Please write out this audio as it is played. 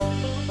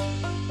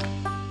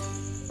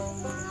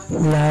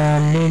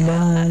लाली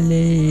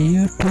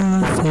लाली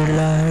उठों से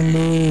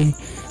लाली,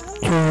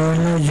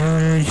 झूल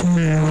झूल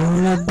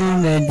झूल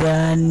दिन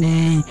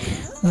जाने,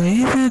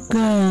 वैसे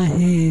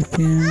काहे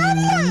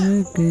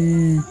प्यार के